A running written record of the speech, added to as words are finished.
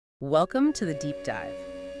Welcome to the Deep Dive.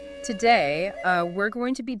 Today, we're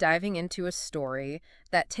going to be diving into a story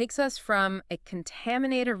that takes us from a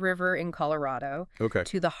contaminated river in Colorado Okay.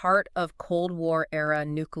 to the heart of Cold War era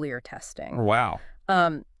nuclear testing. Wow.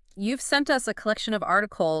 Um, you've sent us a collection of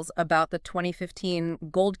articles about the 2015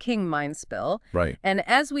 Gold King mine spill, Right. and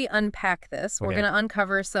as we unpack this, we're Okay. going to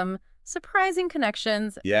uncover some surprising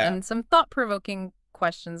connections Yeah. and some thought-provoking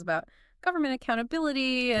questions about government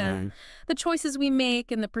accountability and the choices we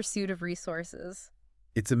make in the pursuit of resources.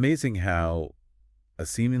 It's amazing how a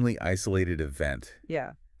seemingly isolated event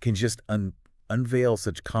Yeah. can just unveil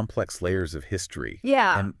such complex layers of history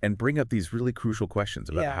Yeah. and bring up these really crucial questions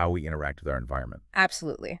about Yeah. how we interact with our environment.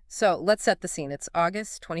 Absolutely. So let's set the scene. It's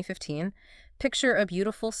August 2015. Picture a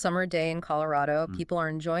beautiful summer day in Colorado. Mm. People are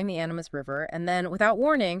enjoying the Animas River, and then, without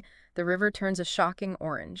warning, the river turns a shocking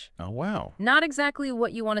orange. Oh, wow. Not exactly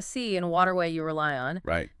what you want to see in a waterway you rely on.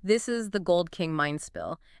 Right. This is the Gold King mine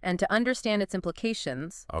spill, and to understand its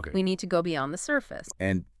implications, Okay. we need to go beyond the surface.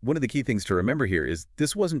 And one of the key things to remember here is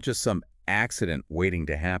this wasn't just some accident waiting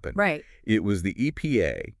to happen. Right. It was the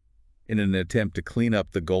EPA, in an attempt to clean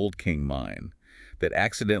up the Gold King mine, that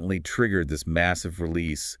accidentally triggered this massive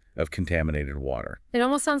release of contaminated water. It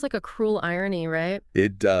almost sounds like a cruel irony, right?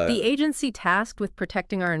 It does. The agency tasked with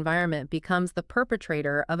protecting our environment becomes the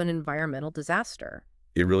perpetrator of an environmental disaster.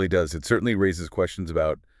 It really does. It certainly raises questions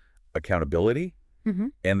about accountability Mm-hmm.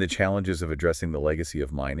 and the challenges of addressing the legacy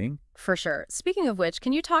of mining. For sure. Speaking of which,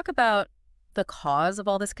 can you talk about the cause of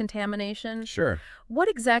all this contamination? Sure. What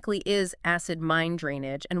exactly is acid mine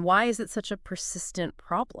drainage, and why is it such a persistent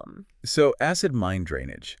problem? So acid mine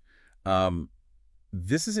drainage.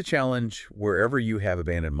 This is a challenge wherever you have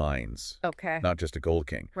abandoned mines, Okay. not just a Gold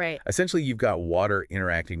King. Right. Essentially, you've got water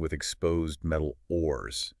interacting with exposed metal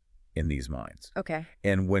ores in these mines. Okay.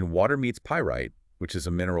 And when water meets pyrite, which is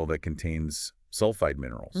a mineral that contains sulfide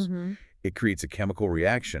minerals, Mm-hmm. it creates a chemical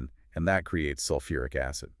reaction, and that creates sulfuric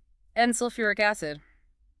acid. And sulfuric acid.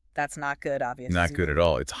 That's not good, obviously. Not good at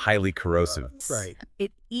all. It's highly corrosive.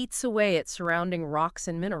 It eats away at surrounding rocks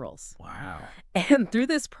and minerals. Wow. And through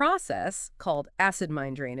this process, called acid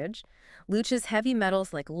mine drainage, leaches heavy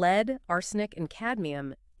metals like lead, arsenic, and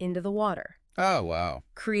cadmium into the water, Oh, wow.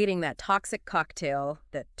 creating that toxic cocktail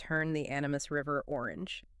that turned the Animas River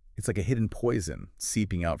orange. It's like a hidden poison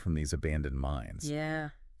seeping out from these abandoned mines. Yeah.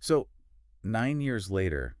 So, 9 years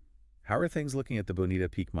later, how are things looking at the Bonita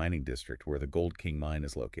Peak Mining District where the Gold King mine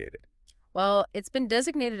is located? Well, it's been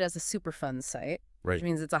designated as a Superfund site, which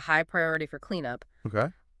means it's a high priority for cleanup. Okay.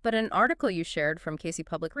 But an article you shared from Casey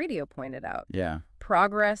Public Radio pointed out Yeah.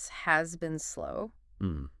 progress has been slow,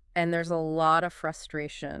 Mm. and there's a lot of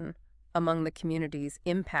frustration among the communities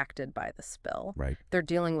impacted by the spill. Right. They're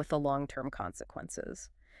dealing with the long-term consequences.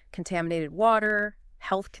 Contaminated water,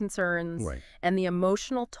 health concerns, Right. and the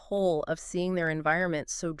emotional toll of seeing their environment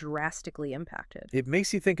so drastically impacted. It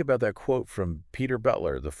makes you think about that quote from Peter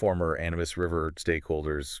Butler, the former Animas River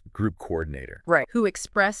Stakeholders Group Coordinator. Right. Who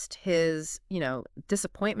expressed his,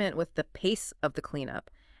 disappointment with the pace of the cleanup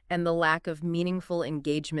and the lack of meaningful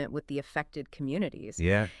engagement with the affected communities.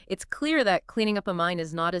 Yeah. It's clear that cleaning up a mine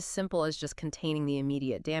is not as simple as just containing the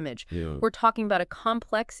immediate damage. Yeah. We're talking about a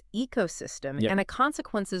complex ecosystem, Yep. and the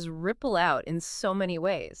consequences ripple out in so many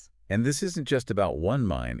ways. And this isn't just about one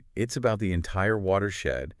mine. It's about the entire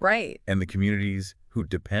watershed Right. and the communities who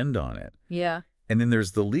depend on it. Yeah. And then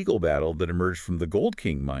there's the legal battle that emerged from the Gold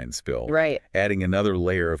King mine spill, Right. adding another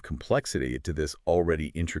layer of complexity to this already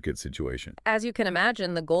intricate situation. As you can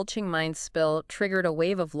imagine, the Gold King mine spill triggered a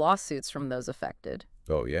wave of lawsuits from those affected.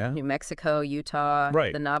 Oh, yeah? New Mexico, Utah,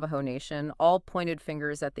 Right. the Navajo Nation, all pointed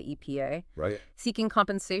fingers at the EPA, Right. seeking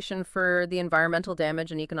compensation for the environmental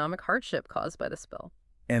damage and economic hardship caused by the spill.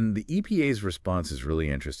 And the EPA's response is really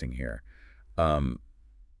interesting here.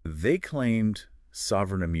 They claimed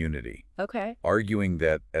sovereign immunity, Okay. arguing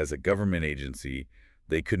that as a government agency,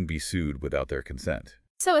 they couldn't be sued without their consent.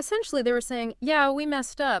 So essentially they were saying, yeah, we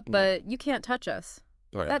messed up, but you can't touch us.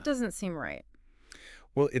 Right. That doesn't seem right.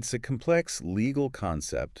 Well, it's a complex legal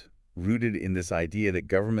concept rooted in this idea that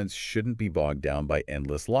governments shouldn't be bogged down by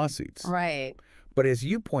endless lawsuits. Right. But as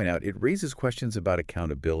you point out, it raises questions about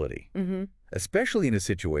accountability, Mm-hmm. especially in a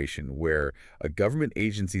situation where a government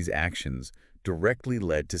agency's actions directly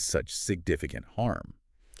led to such significant harm.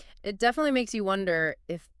 It definitely makes you wonder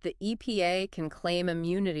if the EPA can claim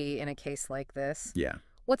immunity in a case like this. Yeah.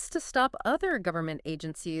 What's to stop other government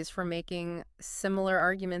agencies from making similar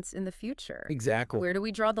arguments in the future? Exactly. Where do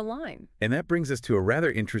we draw the line? And that brings us to a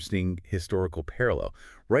rather interesting historical parallel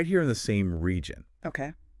right here in the same region.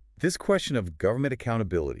 Okay. This question of government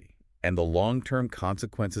accountability and the long-term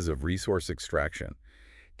consequences of resource extraction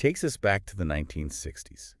takes us back to the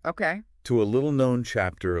 1960s, Okay. to a little-known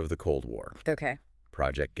chapter of the Cold War, Okay.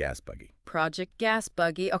 Project Buggy. Project Gas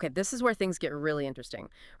Buggy. Okay, this is where things get really interesting.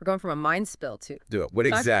 We're going from a mine spill to... Do it. What Uh,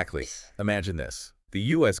 exactly? Imagine this. The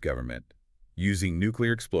U.S. government using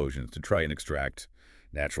nuclear explosions to try and extract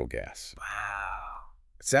natural gas. Wow.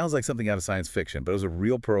 It sounds like something out of science fiction, but it was a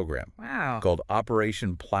real program Wow. called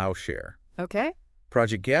Operation Plowshare. Okay.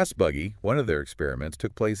 Project Buggy, one of their experiments,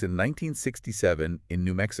 took place in 1967 in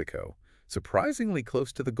New Mexico, surprisingly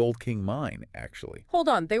close to the Gold King mine, actually. Hold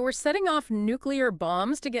on. They were setting off nuclear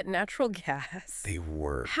bombs to get natural gas. They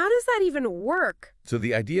were. How does that even work? So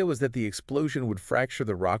the idea was that the explosion would fracture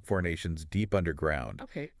the rock formations deep underground,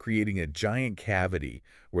 Okay. creating a giant cavity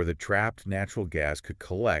where the trapped natural gas could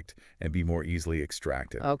collect and be more easily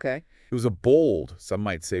extracted. Okay. It was a bold, some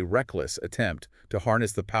might say reckless, attempt to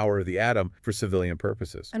harness the power of the atom for civilian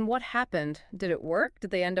purposes. And what happened? Did it work?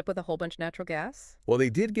 Did they end up with a whole bunch of natural gas? Well, they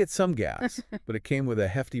did get some gas, but it came with a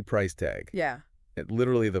hefty price tag. Yeah.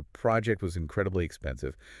 Literally, the project was incredibly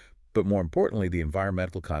expensive, but more importantly, the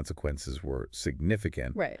environmental consequences were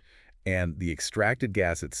significant, Right. and the extracted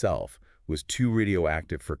gas itself was too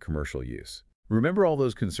radioactive for commercial use. Remember all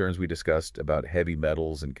those concerns we discussed about heavy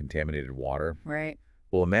metals and contaminated water? Right.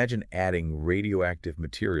 Well, imagine adding radioactive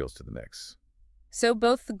materials to the mix. So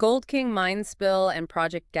both the Gold King mine spill and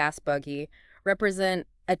Project Gas Buggy represent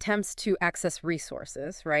attempts to access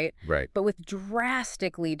resources, right? Right. But with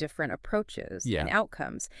drastically different approaches Yeah. and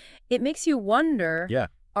outcomes. It makes you wonder, Yeah.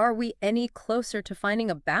 are we any closer to finding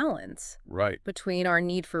a balance Right. between our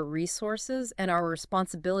need for resources and our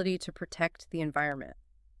responsibility to protect the environment?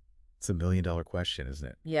 It's a million-dollar question, isn't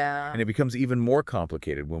it? Yeah. And it becomes even more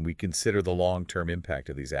complicated when we consider the long-term impact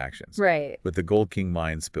of these actions. Right. With the Gold King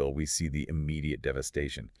mine spill, we see the immediate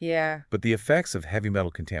devastation. Yeah. But the effects of heavy metal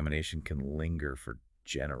contamination can linger for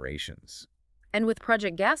generations. And with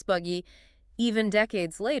Project Gas Buggy, even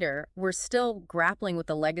decades later, we're still grappling with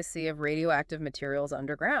the legacy of radioactive materials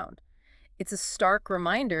underground. It's a stark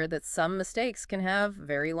reminder that some mistakes can have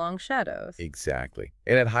very long shadows. Exactly.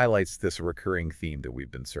 And it highlights this recurring theme that we've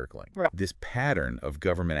been circling. Right. This pattern of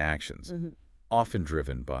government actions, often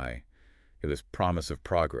driven by this promise of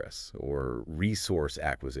progress or resource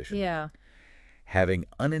acquisition, Yeah. having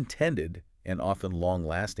unintended and often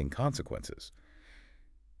long-lasting consequences.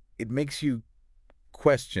 It makes you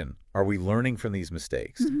question, are we learning from these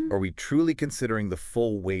mistakes? Are we truly considering the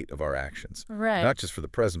full weight of our actions? Right. Not just for the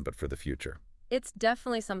present, but for the future. It's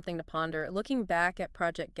definitely something to ponder. Looking back at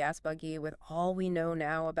Project Gas Buggy with all we know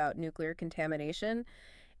now about nuclear contamination,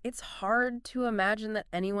 it's hard to imagine that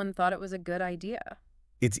anyone thought it was a good idea.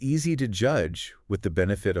 It's easy to judge with the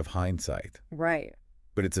benefit of hindsight, Right.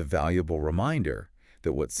 but it's a valuable reminder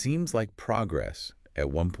that what seems like progress at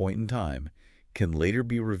one point in time can later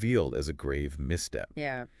be revealed as a grave misstep.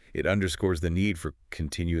 Yeah. It underscores the need for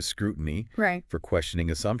continuous scrutiny, Right. for questioning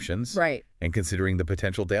assumptions, Right. and considering the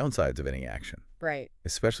potential downsides of any action, Right.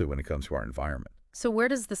 especially when it comes to our environment. So where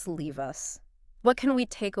does this leave us? What can we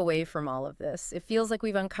take away from all of this? It feels like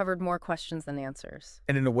we've uncovered more questions than answers.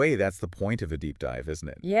 And in a way, that's the point of a deep dive, isn't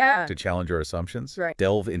it? Yeah. To challenge our assumptions, Right.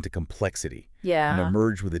 delve into complexity, and Yeah.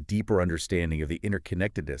 emerge with a deeper understanding of the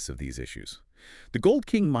interconnectedness of these issues. The Gold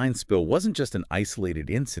King mine spill wasn't just an isolated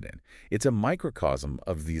incident. It's a microcosm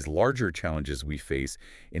of these larger challenges we face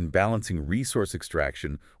in balancing resource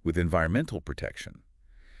extraction with environmental protection.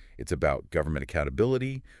 It's about government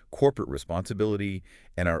accountability, corporate responsibility,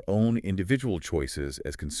 and our own individual choices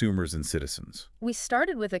as consumers and citizens. We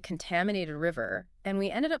started with a contaminated river, and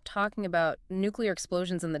we ended up talking about nuclear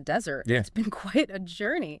explosions in the desert. Yeah. It's been quite a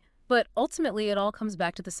journey. But ultimately, it all comes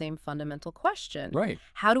back to the same fundamental question. Right.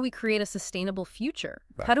 How do we create a sustainable future?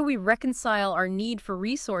 Right. How do we reconcile our need for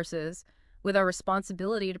resources with our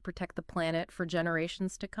responsibility to protect the planet for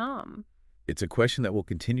generations to come? It's a question that will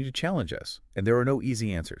continue to challenge us, and there are no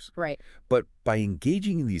easy answers. Right. But by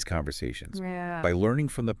engaging in these conversations, Yeah. by learning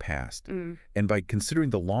from the past, and by considering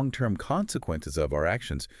the long-term consequences of our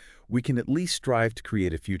actions, we can at least strive to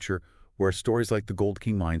create a future where stories like the Gold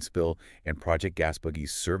King mine spill and Project Gas Buggy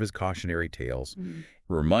serve as cautionary tales,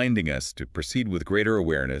 reminding us to proceed with greater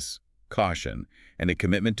awareness, caution, and a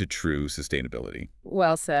commitment to true sustainability.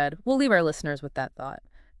 Well said. We'll leave our listeners with that thought.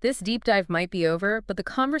 This deep dive might be over, but the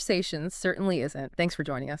conversation certainly isn't. Thanks for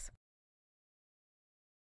joining us.